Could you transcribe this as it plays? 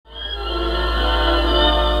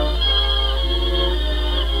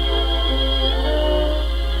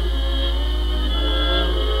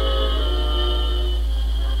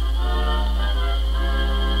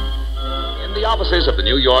of the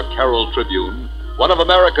New York Herald Tribune, one of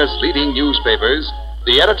America's leading newspapers,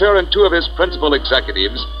 the editor and two of his principal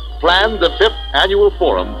executives planned the 5th Annual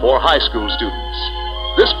Forum for High School Students.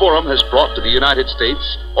 This forum has brought to the United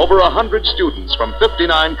States over 100 students from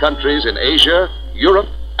 59 countries in Asia, Europe,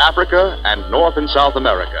 Africa, and North and South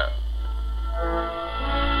America.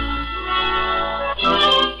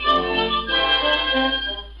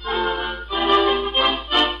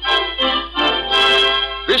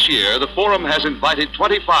 This year, the forum has invited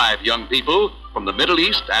 25 young people from the Middle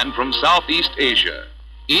East and from Southeast Asia.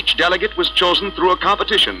 Each delegate was chosen through a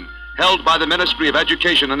competition held by the Ministry of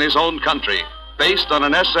Education in his own country, based on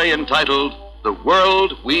an essay entitled, "The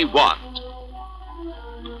World We Want."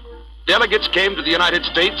 Delegates came to the United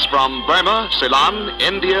States from Burma, Ceylon,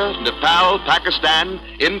 India, Nepal, Pakistan,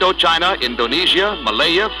 Indochina, Indonesia,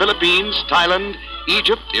 Malaya, Philippines, Thailand,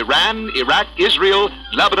 Egypt, Iran, Iraq, Israel,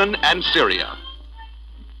 Lebanon, and Syria.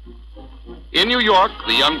 In New York,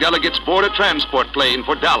 the young delegates board a transport plane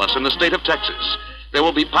for Dallas in the state of Texas. They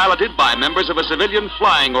will be piloted by members of a civilian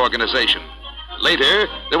flying organization. Later,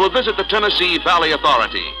 they will visit the Tennessee Valley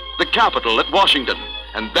Authority, the Capitol at Washington,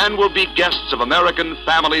 and then will be guests of American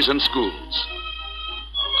families and schools.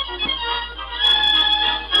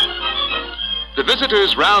 The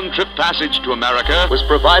visitors' round-trip passage to America was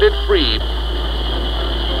provided free.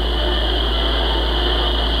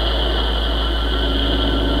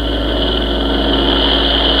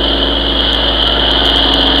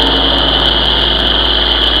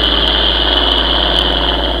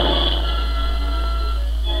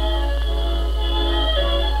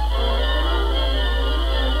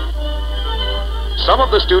 Some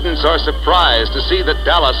of the students are surprised to see that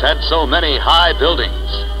Dallas had so many high buildings.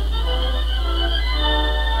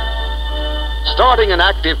 Starting an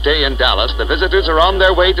active day in Dallas, the visitors are on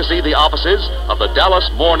their way to see the offices of the Dallas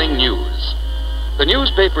Morning News. The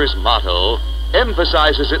newspaper's motto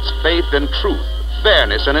emphasizes its faith in truth,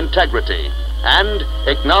 fairness, and integrity, and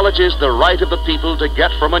acknowledges the right of the people to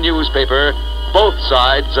get from a newspaper both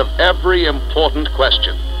sides of every important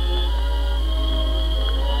question.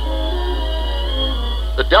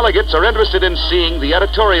 The delegates are interested in seeing the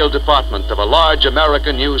editorial department of a large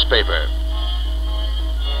American newspaper.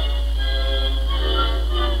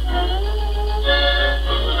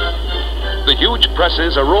 The huge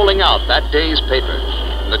presses are rolling out that day's paper,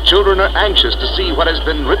 and the children are anxious to see what has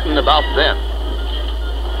been written about them.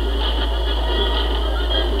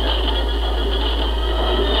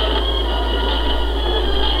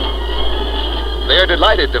 They are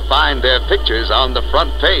delighted to find their pictures on the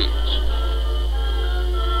front page.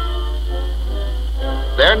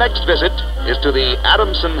 Their next visit is to the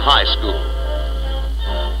Adamson High School.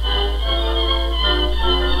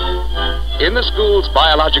 In the school's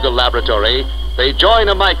biological laboratory, they join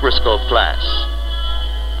a microscope class.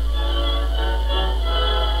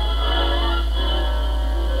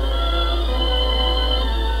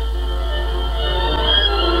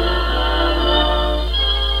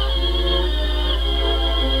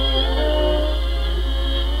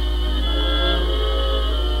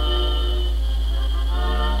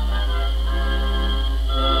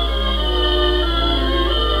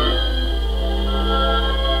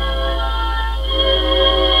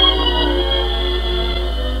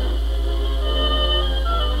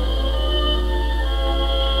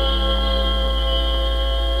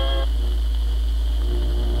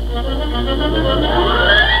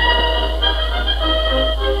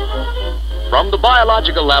 From the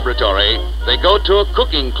biological laboratory, they go to a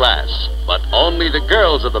cooking class, but only the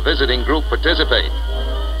girls of the visiting group participate.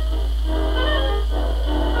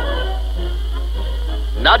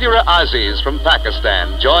 Nadira Aziz from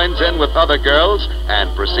Pakistan joins in with other girls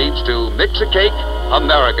and proceeds to mix a cake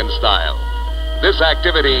American style. This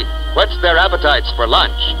activity whets their appetites for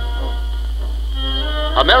lunch.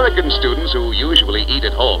 American students who usually eat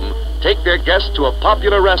at home take their guests to a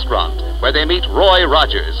popular restaurant where they meet Roy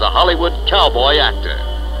Rogers, a Hollywood cowboy actor.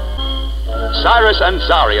 Cyrus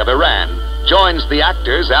Ansari of Iran joins the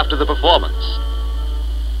actors after the performance.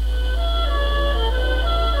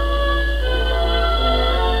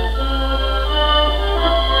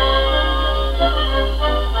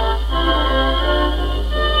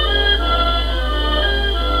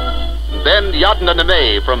 Then Yadna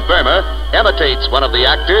Nameh from Burma imitates one of the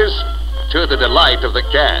actors to the delight of the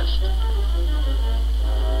cast.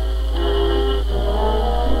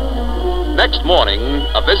 Next morning,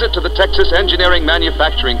 a visit to the Texas Engineering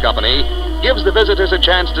Manufacturing Company gives the visitors a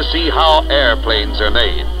chance to see how airplanes are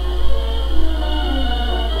made.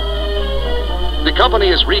 The company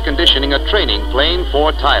is reconditioning a training plane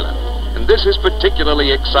for Thailand, and this is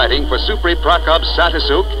particularly exciting for Supri Prakab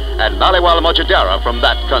Satisuk and Maliwal Mojadera from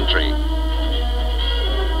that country.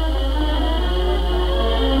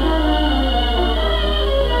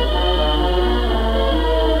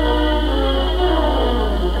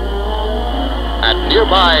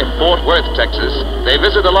 nearby Fort Worth, Texas, they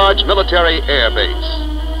visit a large military air base.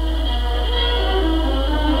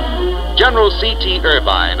 General C.T.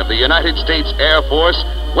 Irvine of the United States Air Force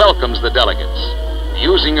welcomes the delegates.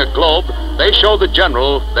 Using a globe, they show the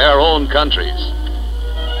general their own countries.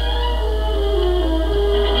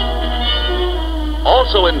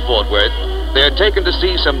 Also in Fort Worth, they're taken to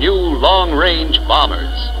see some new long-range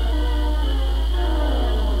bombers.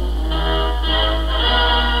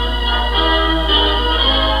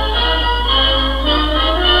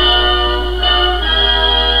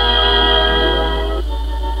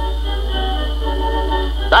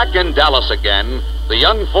 Back in Dallas again, the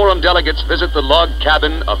young Forum delegates visit the log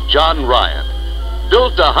cabin of John Ryan.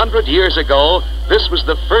 Built 100 years ago, this was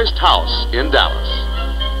the first house in Dallas.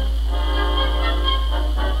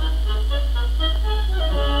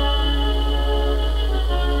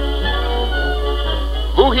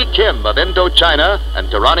 Buhi Kim of Indochina and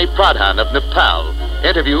Tarani Pradhan of Nepal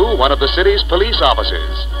interview one of the city's police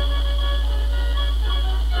officers.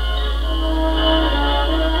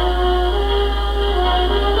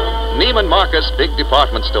 Neiman Marcus' big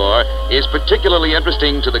department store is particularly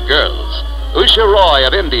interesting to the girls. Usha Roy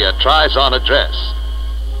of India tries on a dress.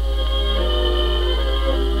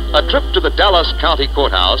 A trip to the Dallas County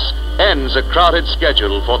Courthouse ends a crowded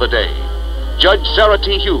schedule for the day. Judge Sarah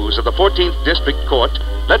T. Hughes of the 14th District Court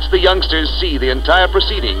lets the youngsters see the entire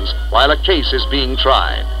proceedings while a case is being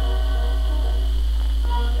tried.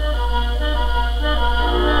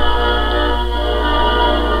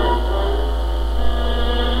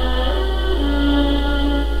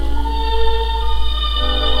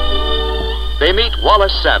 They meet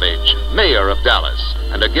Wallace Savage, mayor of Dallas,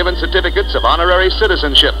 and are given certificates of honorary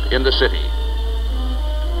citizenship in the city.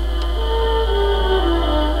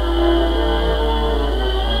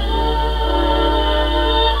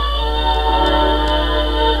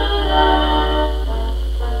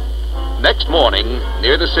 Next morning,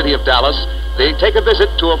 near the city of Dallas, they take a visit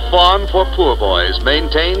to a farm for poor boys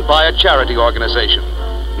maintained by a charity organization.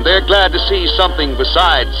 They're glad to see something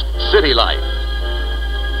besides city life.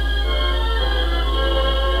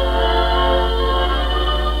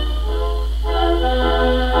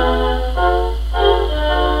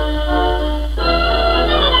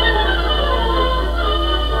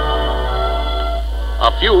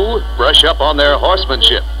 A few brush up on their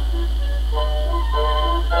horsemanship.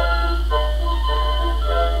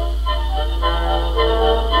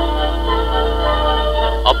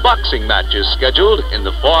 A boxing match is scheduled in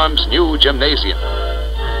the farm's new gymnasium.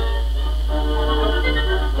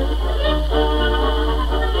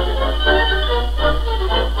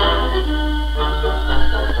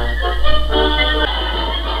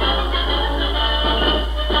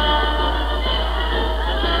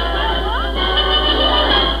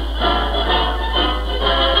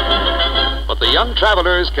 But the young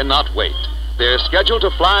travelers cannot wait. They're scheduled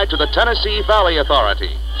to fly to the Tennessee Valley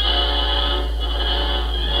Authority.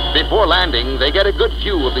 Before landing, they get a good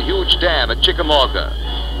view of the huge dam at Chickamauga.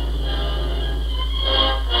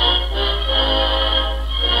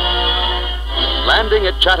 Landing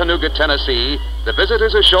at Chattanooga, Tennessee, the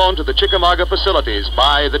visitors are shown to the Chickamauga facilities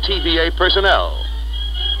by the TVA personnel.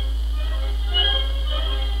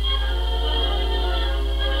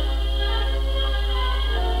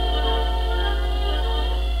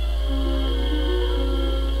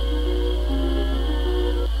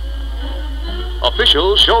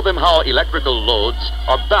 Officials show them how electrical loads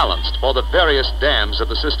are balanced for the various dams of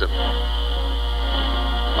the system.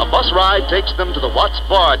 A bus ride takes them to the Watts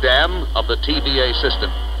Bar Dam of the TVA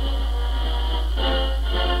system.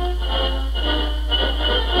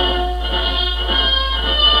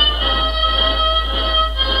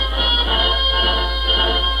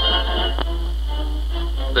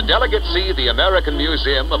 The delegates see the American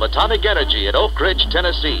Museum of Atomic Energy at Oak Ridge,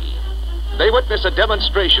 Tennessee. They witness a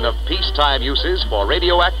demonstration of peacetime uses for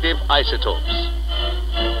radioactive isotopes.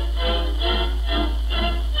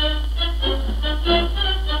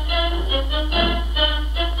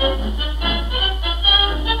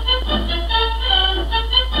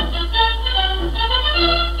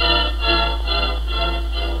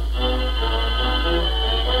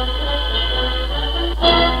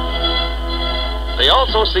 They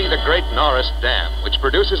also see the Great Norris Dam, which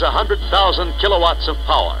produces 100,000 kilowatts of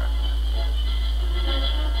power.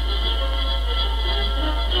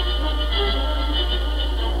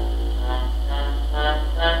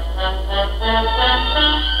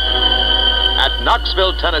 At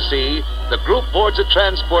Knoxville, Tennessee, the group boards a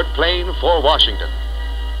transport plane for Washington.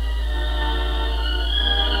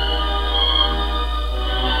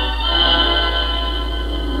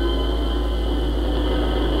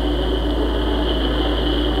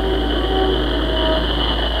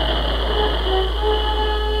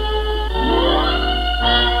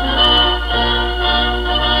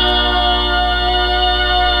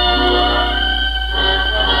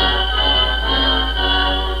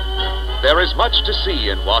 There is much to see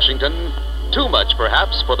in Washington, too much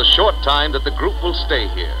perhaps for the short time that the group will stay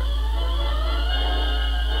here.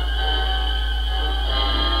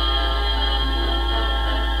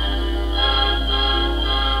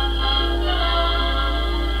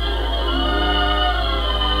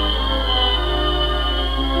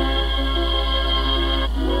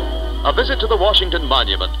 A visit to the Washington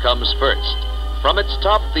Monument comes first. From its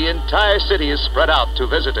top, the entire city is spread out to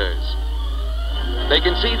visitors. They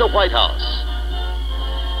can see the White House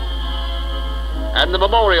and the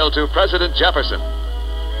memorial to President Jefferson,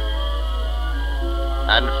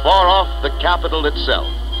 and far off, the Capitol itself.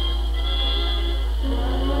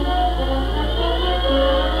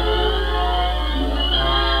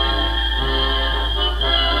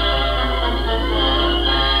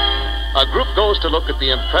 A group goes to look at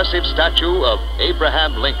the impressive statue of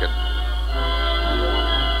Abraham Lincoln.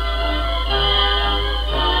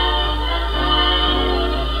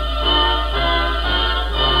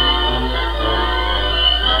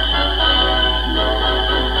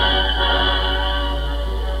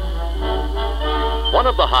 One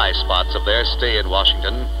of the high spots of their stay in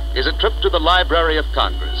Washington is a trip to the Library of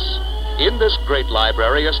Congress. In this great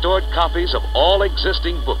library are stored copies of all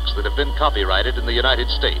existing books that have been copyrighted in the United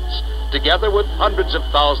States, together with hundreds of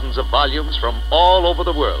thousands of volumes from all over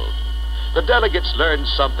the world. The delegates learned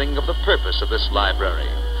something of the purpose of this library,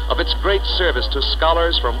 of its great service to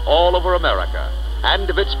scholars from all over America, and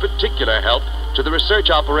of its particular help to the research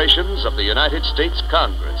operations of the United States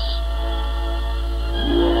Congress.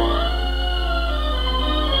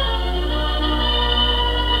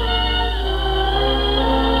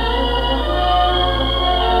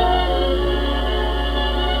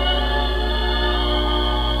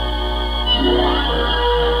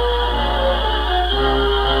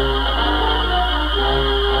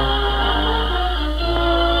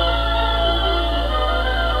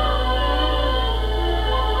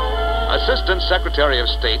 Assistant Secretary of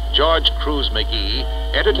State George Cruz McGee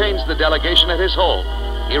entertains the delegation at his home.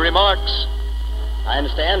 He remarks, I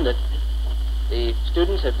understand that the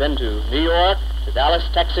students have been to New York, to Dallas,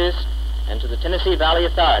 Texas, and to the Tennessee Valley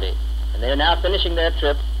Authority, and they are now finishing their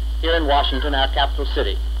trip here in Washington, our capital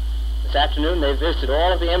city. This afternoon they visited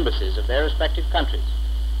all of the embassies of their respective countries,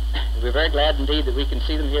 and we're very glad indeed that we can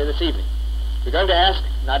see them here this evening. We're going to ask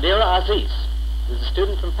Nadira Aziz, who's a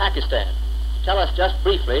student from Pakistan, tell us just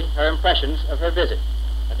briefly her impressions of her visit.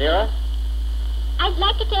 Nadira? I'd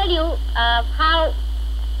like to tell you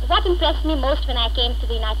what impressed me most when I came to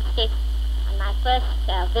the United States on my first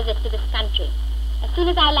visit to this country. As soon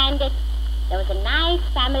as I landed, there was a nice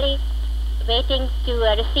family waiting to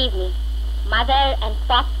receive me. Mother and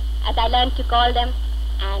Pop, as I learned to call them,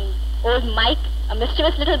 and old Mike, a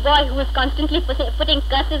mischievous little boy who was constantly putting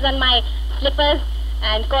curses on my slippers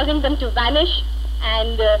and causing them to vanish,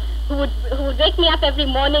 and who would wake me up every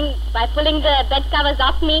morning by pulling the bed covers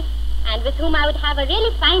off me, and with whom I would have a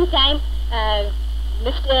really fine time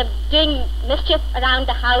doing mischief around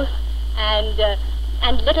the house, and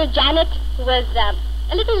little Janet, who was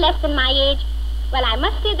a little less than my age. Well, I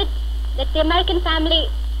must say that the American family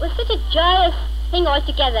was such a joyous thing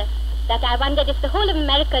altogether that I wondered if the whole of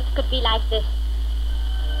America could be like this.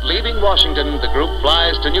 Leaving Washington, the group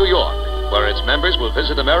flies to New York, where its members will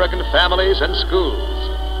visit American families and schools.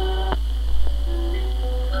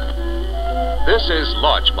 This is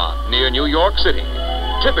Larchmont, near New York City,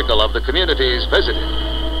 typical of the communities visited.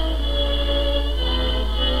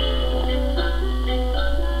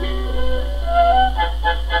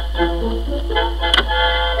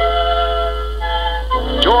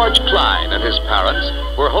 George Klein and his parents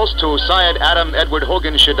were host to Syed Adam Edward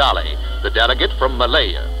Hogan Shidali, the delegate from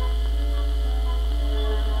Malaya.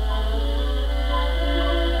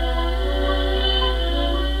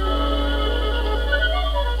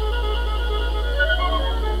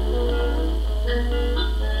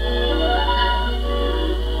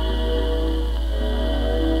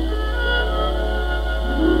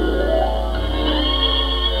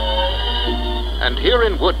 And here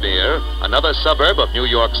in Woodmere, another suburb of New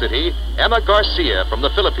York City, Emma Garcia from the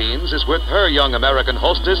Philippines is with her young American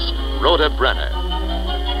hostess, Rhoda Brenner.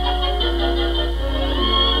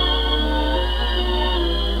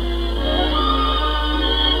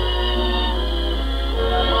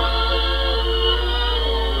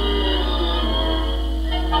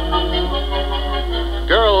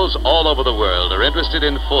 Girls all over the world are interested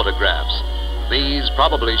in photographs. These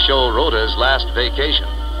probably show Rhoda's last vacation.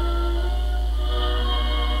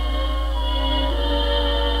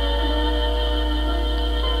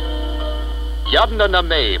 Yadna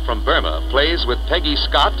Name from Burma plays with Peggy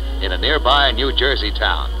Scott in a nearby New Jersey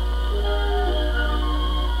town.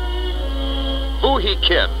 Fu Hee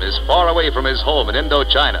Kim is far away from his home in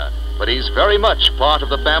Indochina, but he's very much part of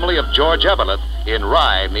the family of George Eveleth in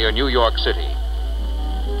Rye near New York City.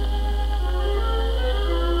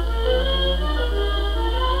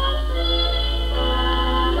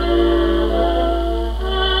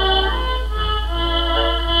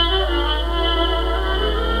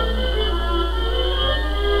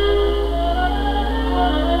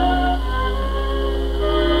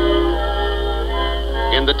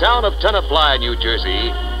 In the town of Tenafly, New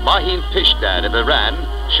Jersey, Mahin Pishdad of Iran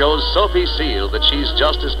shows Sophie Seal that she's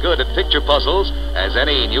just as good at picture puzzles as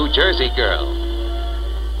any New Jersey girl.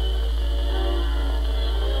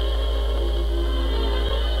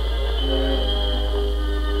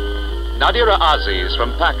 Nadira Aziz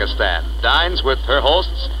from Pakistan dines with her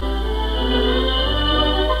hosts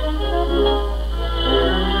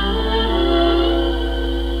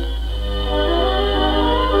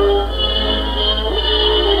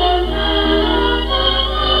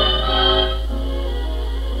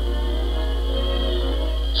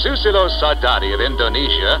Susilo Sardadi of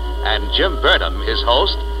Indonesia and Jim Burnham, his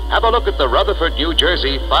host, have a look at the Rutherford, New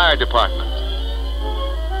Jersey Fire Department.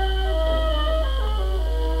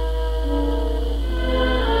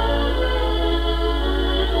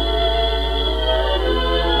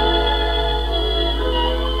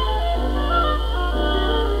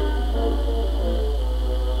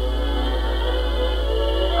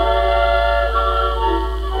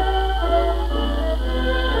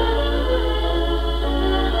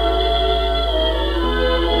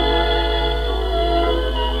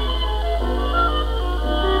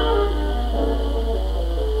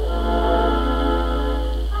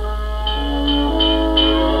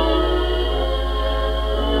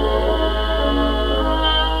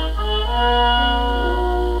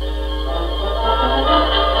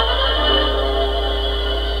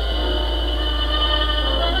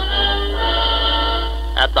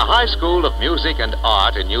 At the High School of Music and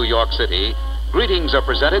Art in New York City, greetings are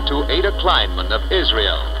presented to Ada Kleinman of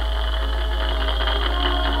Israel.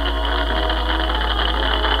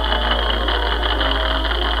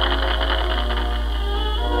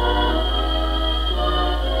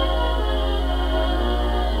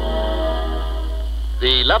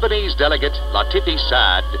 The Lebanese delegate Latifi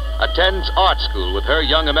Saad attends art school with her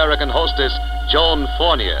young American hostess Joan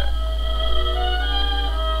Fournier.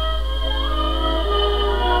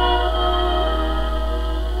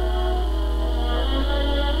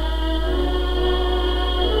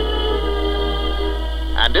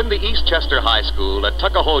 And in the Eastchester High School at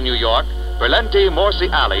Tuckahoe, New York, Berlenti Morsi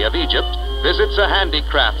Ali of Egypt visits a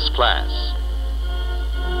handicrafts class.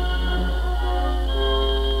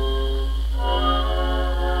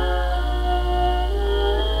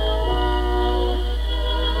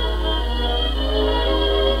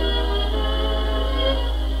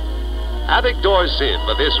 Avigdor Ziv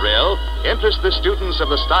of Israel interests the students of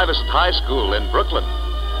the Stuyvesant High School in Brooklyn.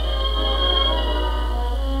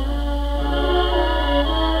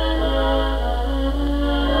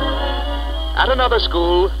 At another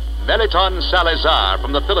school, Meliton Salazar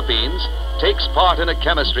from the Philippines takes part in a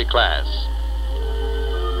chemistry class.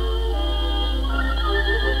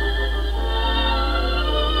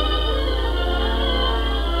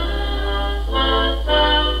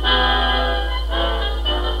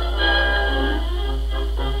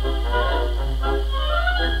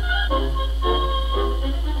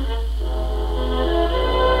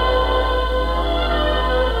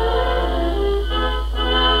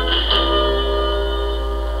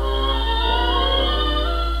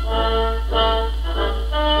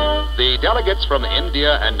 Delegates from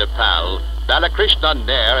India and Nepal, Balakrishna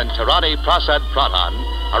Nair and Tarani Prasad Pradhan,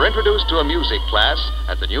 are introduced to a music class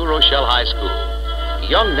at the New Rochelle High School.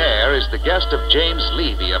 Young Nair is the guest of James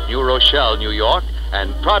Levy of New Rochelle, New York,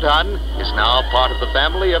 and Pradhan is now part of the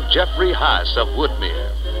family of Jeffrey Haas of Woodmere.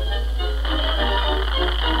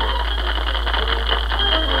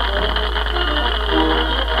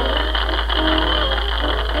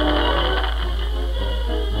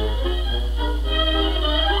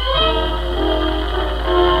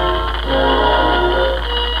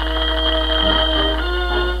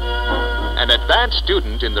 Advanced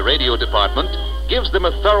student in the radio department gives them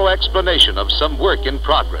a thorough explanation of some work in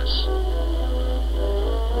progress.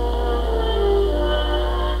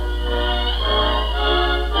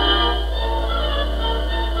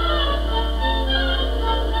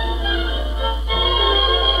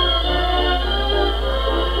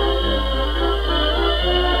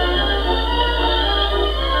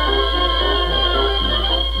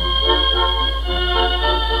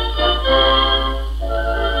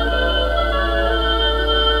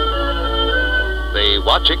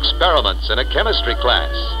 Watch experiments in a chemistry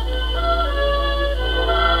class.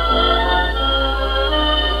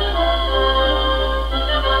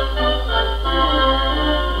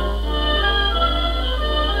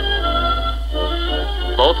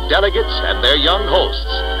 delegates and their young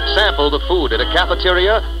hosts sample the food at a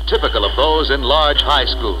cafeteria typical of those in large high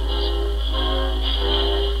schools.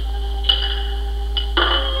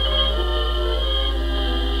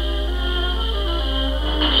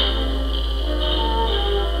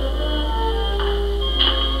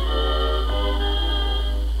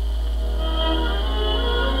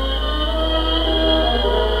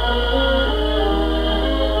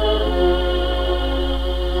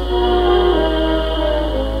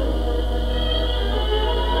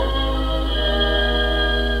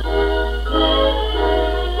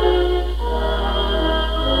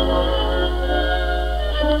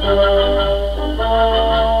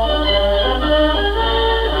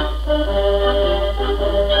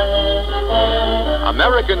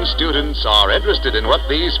 American students are interested in what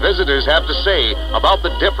these visitors have to say about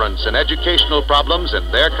the difference in educational problems in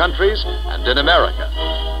their countries and in America.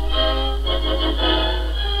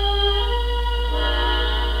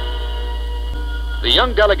 The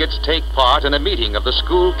young delegates take part in a meeting of the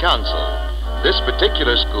school council. This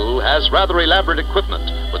particular school has rather elaborate equipment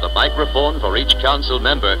with a microphone for each council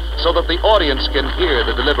member so that the audience can hear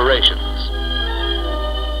the deliberations.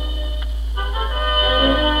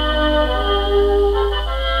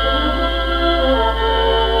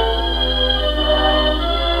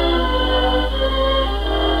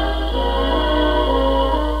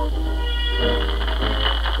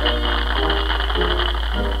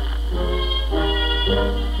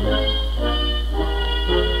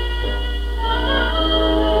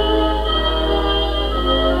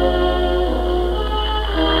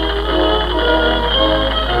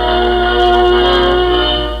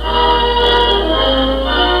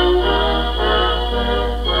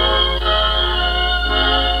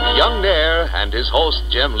 And his host,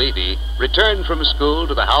 Jim Levy, returned from school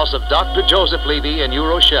to the house of Dr. Joseph Levy in New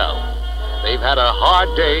Rochelle. They've had a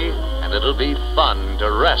hard day, and it'll be fun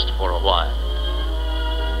to rest for a while.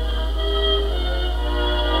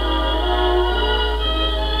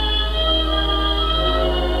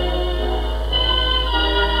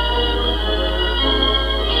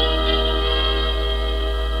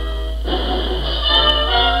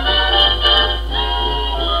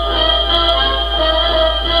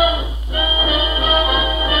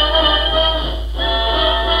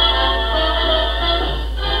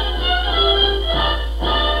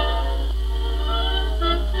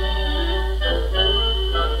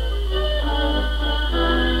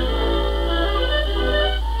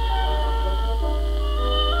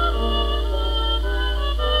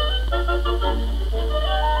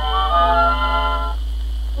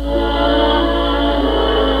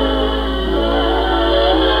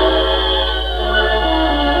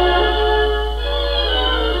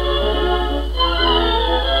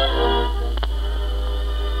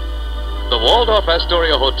 Waldorf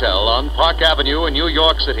Astoria Hotel on Park Avenue in New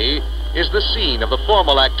York City is the scene of the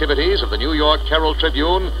formal activities of the New York Herald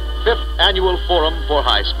Tribune 5th Annual Forum for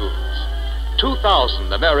High Schools.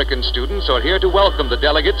 2,000 American students are here to welcome the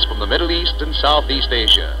delegates from the Middle East and Southeast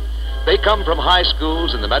Asia. They come from high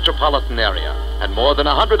schools in the metropolitan area, and more than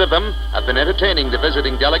 100 of them have been entertaining the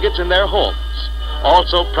visiting delegates in their homes.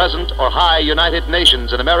 Also present are high United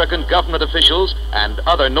Nations and American government officials and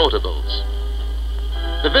other notables.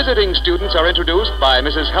 The visiting students are introduced by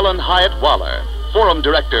Mrs. Helen Hyatt Waller, Forum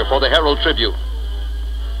Director for the Herald Tribune.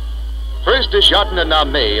 First is Yadna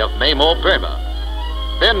Name of Memo, Burma.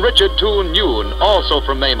 Then Richard Toon Yoon, also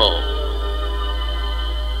from Memo.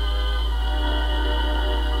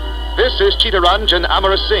 This is Chittaranjan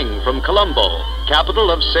Amara Singh from Colombo,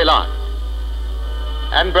 capital of Ceylon.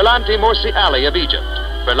 And Berlanti Morsi Ali of Egypt.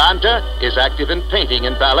 Berlanta is active in painting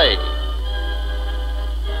and ballet.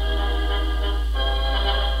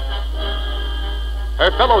 Her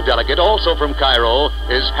fellow delegate, also from Cairo,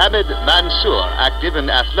 is Hamid Mansour, active in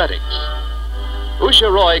athletics.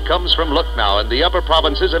 Usha Roy comes from Lucknow in the upper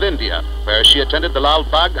provinces of India, where she attended the Lal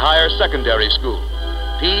Bagh Higher Secondary School.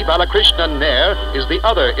 P. Balakrishnan Nair is the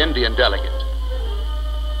other Indian delegate.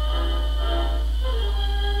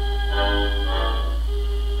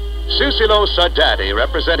 Susilo Sardadi,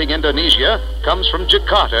 representing Indonesia, comes from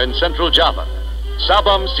Jakarta in central Java.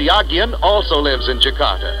 Sabam Siagian also lives in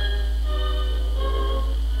Jakarta.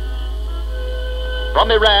 From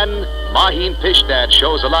Iran, Mahim Pishdad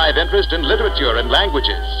shows a live interest in literature and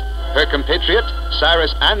languages. Her compatriot,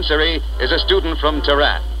 Cyrus Ansari, is a student from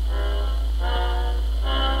Tehran.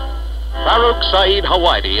 Farouk Saeed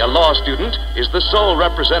Hawaidi, a law student, is the sole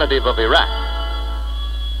representative of Iraq.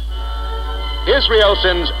 Israel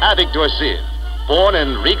sends Avigdor Ziv, born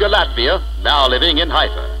in Riga, Latvia, now living in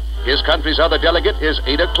Haifa. His country's other delegate is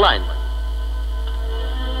Ada Kleinman.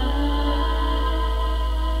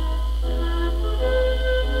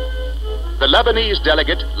 The Lebanese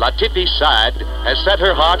delegate, Latifi Saad, has set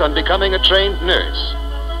her heart on becoming a trained nurse.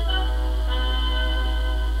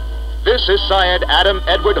 This is Syed Adam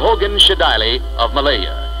Edward Hogan Shadaili of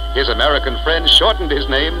Malaya. His American friend shortened his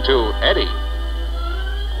name to Eddie.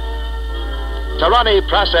 Tarani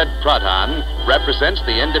Prasad Pradhan represents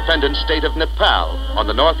the independent state of Nepal on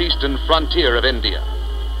the northeastern frontier of India.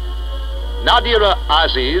 Nadira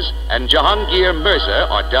Aziz and Jahangir Mirza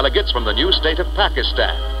are delegates from the new state of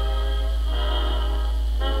Pakistan.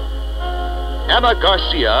 Emma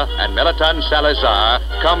Garcia and Melatan Salazar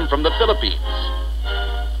come from the Philippines.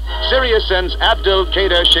 Syria sends Abdul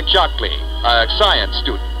Kader Shikshakli, a science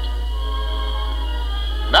student.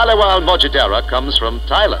 Maliwal Mojadera comes from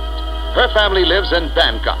Thailand. Her family lives in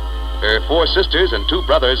Bangkok. Her 4 sisters and 2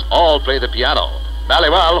 brothers all play the piano.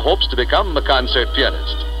 Maliwal hopes to become a concert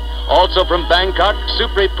pianist. Also from Bangkok,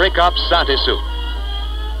 Supri Prekap Santisu.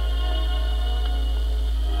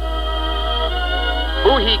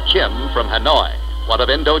 Hu Hee Kim from Hanoi, one of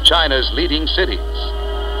Indochina's leading cities.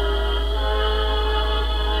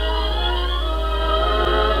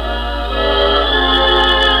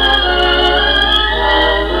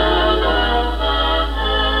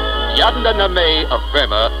 Yadna Name of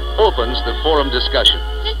Burma opens the forum discussion.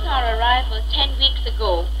 Since our arrival 10 weeks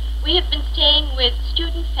ago, we have been staying with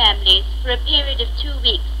student families for a period of 2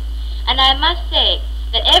 weeks. And I must say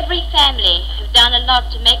that every family have done a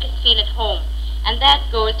lot to make us feel at home. And that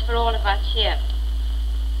goes for all of us here.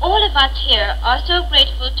 All of us here are so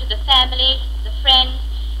grateful to the families, the friends,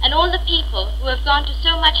 and all the people who have gone to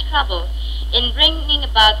so much trouble in bringing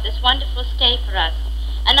about this wonderful stay for us.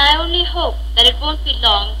 And I only hope that it won't be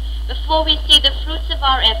long before we see the fruits of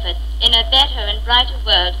our efforts in a better and brighter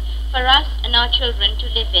world for us and our children to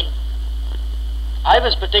live in. I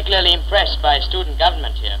was particularly impressed by student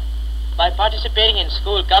government here. By participating in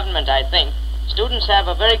school government, I think, students have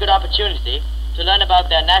a very good opportunity to learn about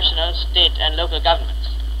their national, state, and local governments.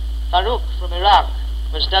 Farouk from Iraq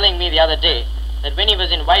was telling me the other day that when he was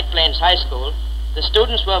in White Plains High School, the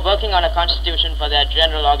students were working on a constitution for their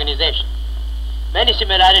general organization. Many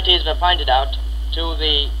similarities were pointed out to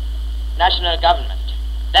the national government.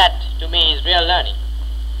 That, to me, is real learning.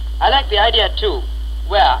 I like the idea, too,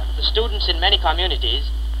 where the students in many communities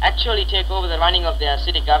actually take over the running of their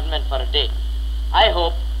city government for a day. I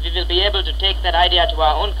hope we will be able to take that idea to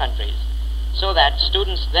our own countries, so that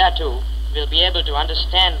students there, too, will be able to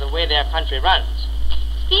understand the way their country runs.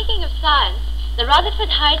 Speaking of science, the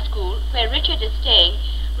Rutherford High School, where Richard is staying,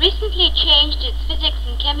 recently changed its physics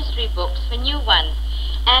and chemistry books for new ones,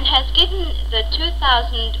 and has given the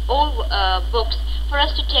 2,000 old books for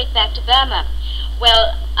us to take back to Burma.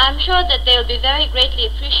 Well, I'm sure that they will be very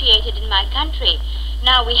greatly appreciated in my country.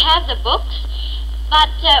 Now, we have the books,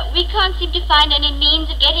 but we can't seem to find any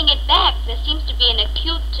means of getting it back. There seems to be an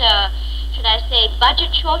acute, should I say,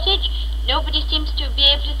 budget shortage. Nobody seems to be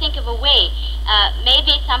able to think of a way.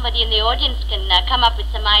 Maybe somebody in the audience can come up with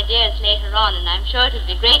some ideas later on, and I'm sure it will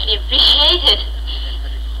be greatly appreciated.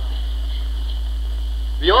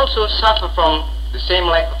 We also suffer from the same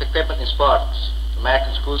lack of equipment in sports.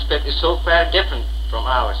 American school spirit is so very different from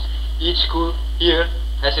ours. Each school here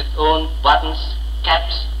has its own buttons,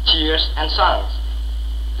 caps, cheers, and songs.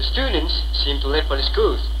 The students seem to live for the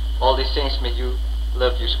schools. All these things make you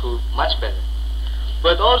love your school much better.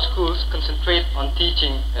 But all schools concentrate on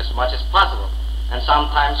teaching as much as possible, and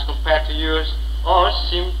sometimes compared to yours, ours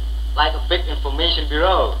seem like a big information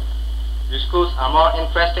bureau. Your schools are more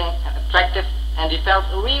interesting and attractive and develop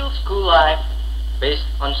a real school life based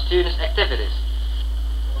on students' activities.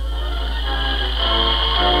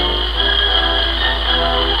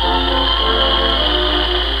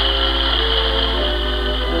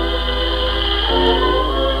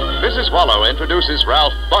 Mrs. Waller introduces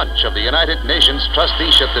Ralph Bunch of the United Nations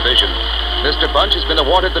Trusteeship Division. Mr. Bunch has been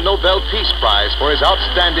awarded the Nobel Peace Prize for his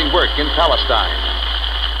outstanding work in Palestine.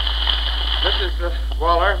 Mrs.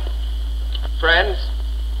 Waller, friends,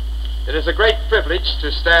 it is a great privilege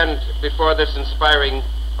to stand before this inspiring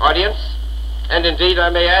audience, and indeed, I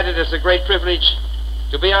may add, it is a great privilege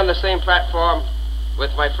to be on the same platform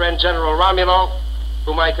with my friend General Romulo,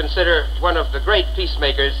 whom I consider one of the great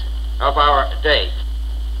peacemakers of our day.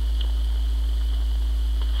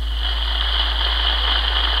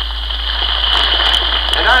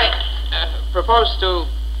 And I propose to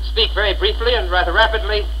speak very briefly and rather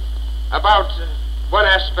rapidly about one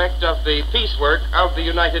aspect of the peace work of the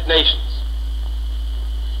United Nations.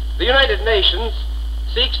 The United Nations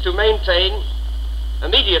seeks to maintain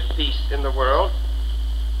immediate peace in the world,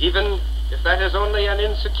 even if that is only an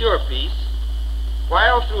insecure peace,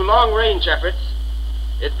 while through long-range efforts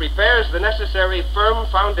it prepares the necessary firm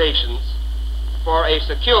foundations for a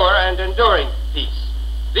secure and enduring peace.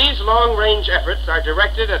 These long-range efforts are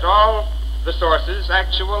directed at all the sources,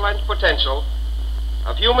 actual and potential,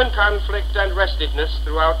 of human conflict and restiveness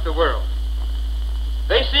throughout the world.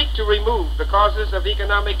 They seek to remove the causes of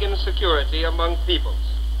economic insecurity among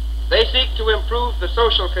peoples. They seek to improve the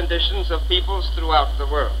social conditions of peoples throughout the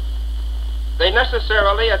world. They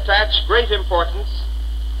necessarily attach great importance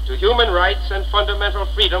to human rights and fundamental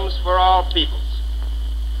freedoms for all peoples.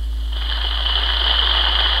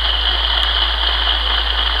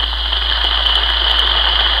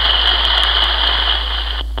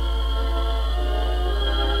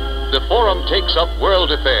 The forum takes up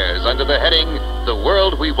world affairs under the heading, The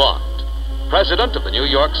World We Want. President of the New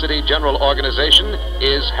York City General Organization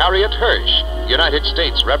is Harriet Hirsch, United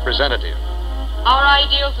States Representative. Our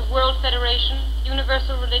ideals of world federation,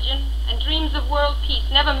 universal religion, and dreams of world peace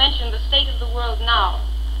never mention the state of the world now.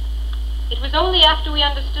 It was only after we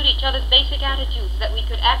understood each other's basic attitudes that we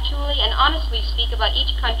could actually and honestly speak about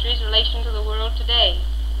each country's relation to the world today.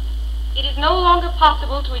 It is no longer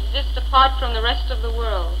possible to exist apart from the rest of the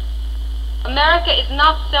world. America is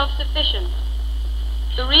not self-sufficient.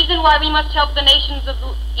 The reason why we must help the nations of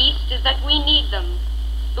the East is that we need them.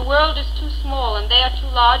 The world is too small and they are too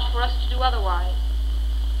large for us to do otherwise.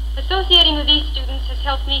 Associating with these students has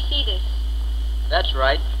helped me see this. That's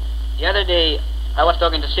right. The other day, I was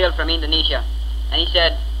talking to Sil from Indonesia, and he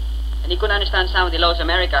said, and he couldn't understand some of the laws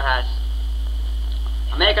America has.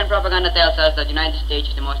 American propaganda tells us that the United States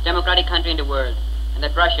is the most democratic country in the world, and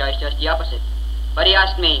that Russia is just the opposite. But he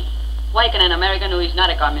asked me, why can an American who is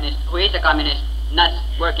a communist, not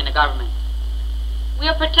work in the government? We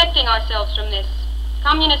are protecting ourselves from this.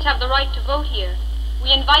 Communists have the right to vote here.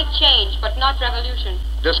 We invite change, but not revolution.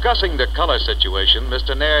 Discussing the color situation,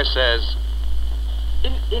 Mr. Nair says,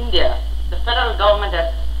 In India, the federal government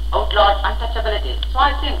has outlawed untouchability, so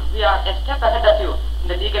I think we are a step ahead of you in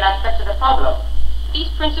the legal aspects of the problem. These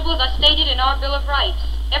principles are stated in our Bill of Rights.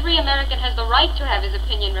 Every American has the right to have his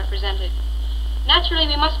opinion represented. Naturally,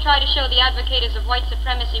 we must try to show the advocates of white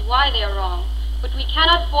supremacy why they are wrong, but we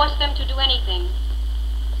cannot force them to do anything.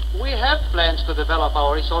 We have plans to develop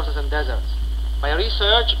our resources and deserts, by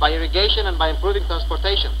research, by irrigation, and by improving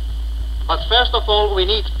transportation. But first of all, we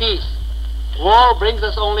need peace. War brings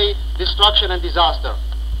us only destruction and disaster.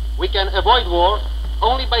 We can avoid war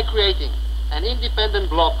only by creating an independent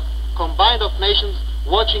bloc combined of nations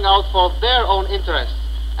watching out for their own interests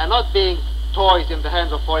and not being toys in the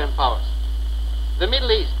hands of foreign powers. The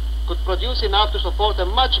Middle East could produce enough to support a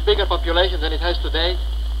much bigger population than it has today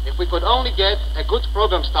if we could only get a good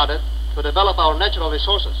program started to develop our natural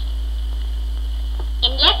resources.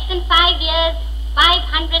 In less than 5 years,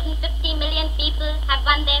 550 million people have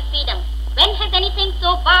won their freedom. When has anything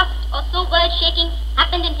so vast or so world-shaking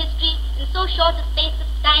happened in history in so short a space of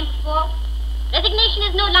time before? Resignation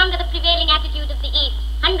is no longer the prevailing attitude of the East.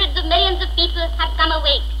 Hundreds of millions of people have come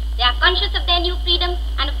awake. They are conscious of their new freedom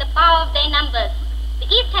and of the power of their numbers. The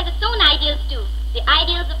East has its own ideals too, the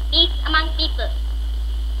ideals of peace among people.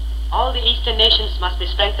 All the Eastern nations must be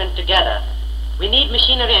strengthened together. We need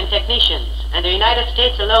machinery and technicians, and the United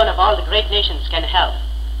States alone of all the great nations can help.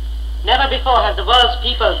 Never before have the world's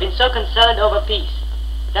people been so concerned over peace.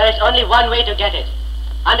 There is only one way to get it.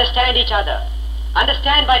 Understand each other.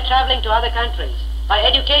 Understand by traveling to other countries, by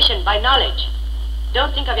education, by knowledge.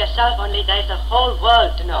 Don't think of yourself only, there is a whole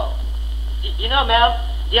world to know. You know, Mel,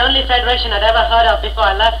 the only federation I'd ever heard of before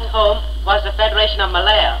I left home was the Federation of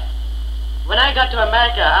Malaya. When I got to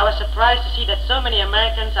America, I was surprised to see that so many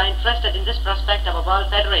Americans are interested in this prospect of a world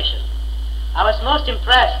federation. I was most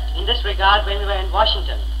impressed in this regard when we were in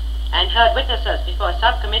Washington and heard witnesses before a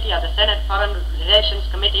subcommittee of the Senate Foreign Relations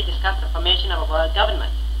Committee discuss the formation of a world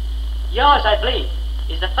government. Yours, I believe,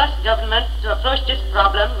 is the first government to approach this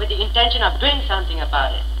problem with the intention of doing something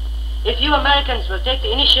about it. If you Americans will take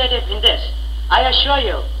the initiative in this, I assure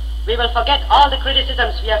you, we will forget all the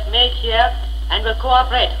criticisms we have made here and will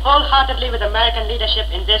cooperate wholeheartedly with American leadership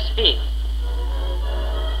in this field.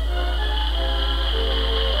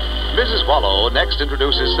 Mrs. Wallow next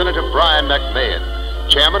introduces Senator Brian McMahon,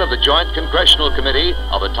 chairman of the Joint Congressional Committee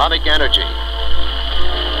of Atomic Energy.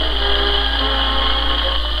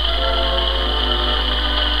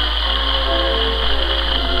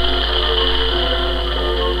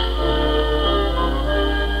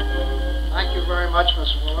 Thank you very much,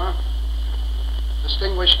 Miss Fuller.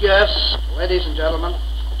 Distinguished guests, ladies and gentlemen,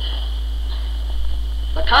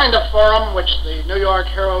 the kind of forum which the New York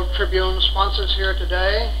Herald Tribune sponsors here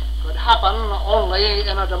today could happen only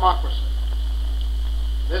in a democracy.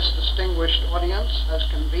 This distinguished audience has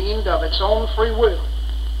convened of its own free will.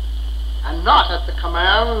 and not at the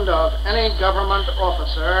command of any government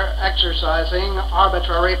officer exercising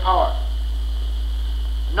arbitrary power.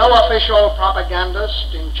 No official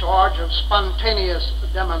propagandist in charge of spontaneous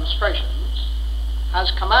demonstrations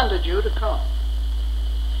has commanded you to come.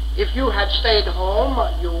 If you had stayed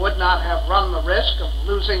home, you would not have run the risk of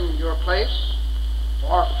losing your place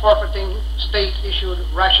or forfeiting state-issued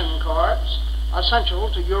ration cards essential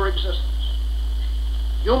to your existence.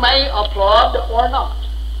 You may applaud or not,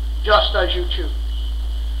 just as you choose.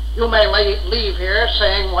 You may leave here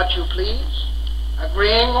saying what you please,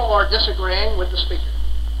 agreeing or disagreeing with the speaker.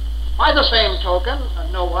 By the same token,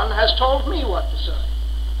 no one has told me what to say.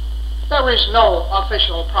 There is no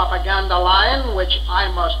official propaganda line which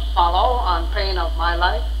I must follow on pain of my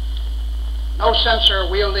life. No censor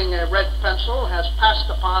wielding a red pencil has passed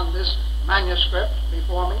upon this manuscript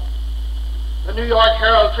before me. The New York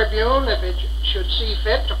Herald Tribune, if it should see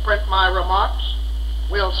fit to print my remarks,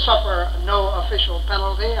 will suffer no official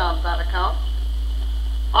penalty on that account.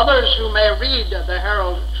 Others who may read the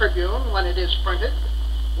Herald Tribune when it is printed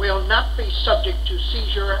will not be subject to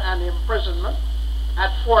seizure and imprisonment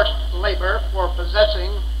at forced labor for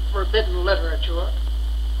possessing forbidden literature.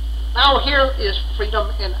 Now here is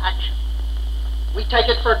freedom in action. We take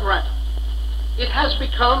it for granted. It has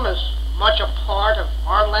become as much a part of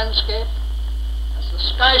our landscape as the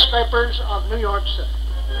skyscrapers of New York City.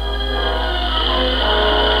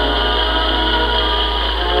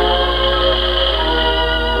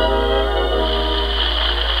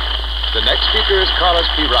 The next speaker is Carlos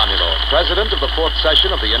P. Romulo, President of the Fourth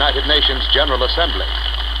Session of the United Nations General Assembly.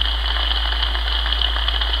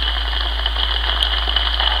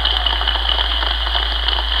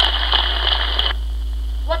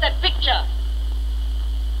 What a picture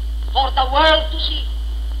for the world to see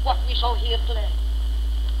what we saw here today.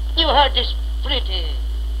 You heard this pretty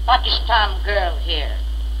Pakistan girl here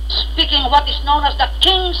speaking what is known as the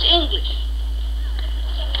King's English.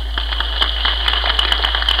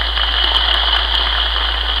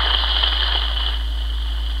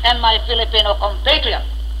 And my Filipino compatriot,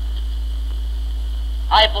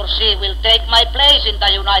 I foresee, will take my place in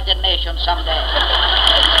the United Nations someday.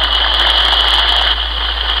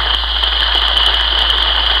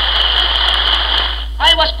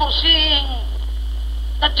 I was foreseeing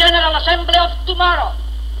the General Assembly of tomorrow,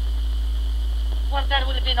 where there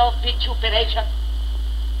will be no vituperation,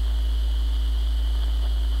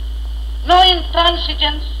 no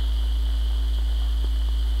intransigence,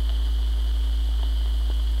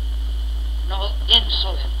 no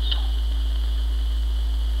insolence.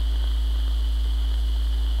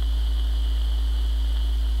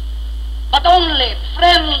 But only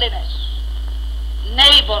friendliness,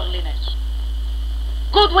 neighborliness,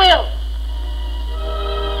 goodwill.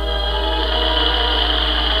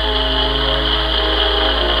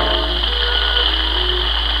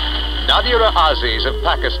 Nadira Aziz of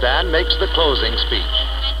Pakistan makes the closing speech.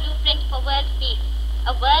 My blueprint for world peace.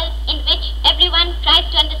 A world in which everyone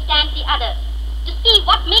tries to understand the other, to see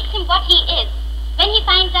what makes him what he is. When he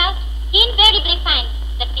finds out, he invariably finds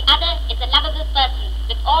that the other is a lovable person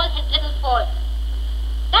with all his little faults.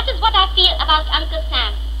 That is what I feel about Uncle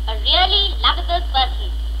Sam, a really lovable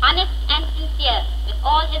person, honest and sincere with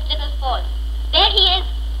all his little faults. There he is,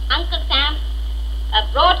 Uncle Sam, a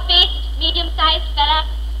broad-faced, medium-sized fella,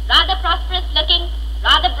 rather prosperous looking,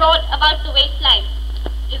 rather broad about the waistline.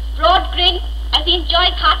 His broad grin as he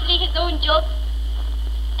enjoys heartily his own jokes,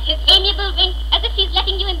 his amiable wink as if he's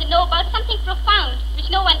letting you in the know about something profound which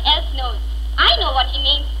no one else knows. I know what he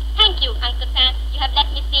means. Thank you, Uncle Sam. You have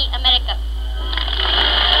let me see America.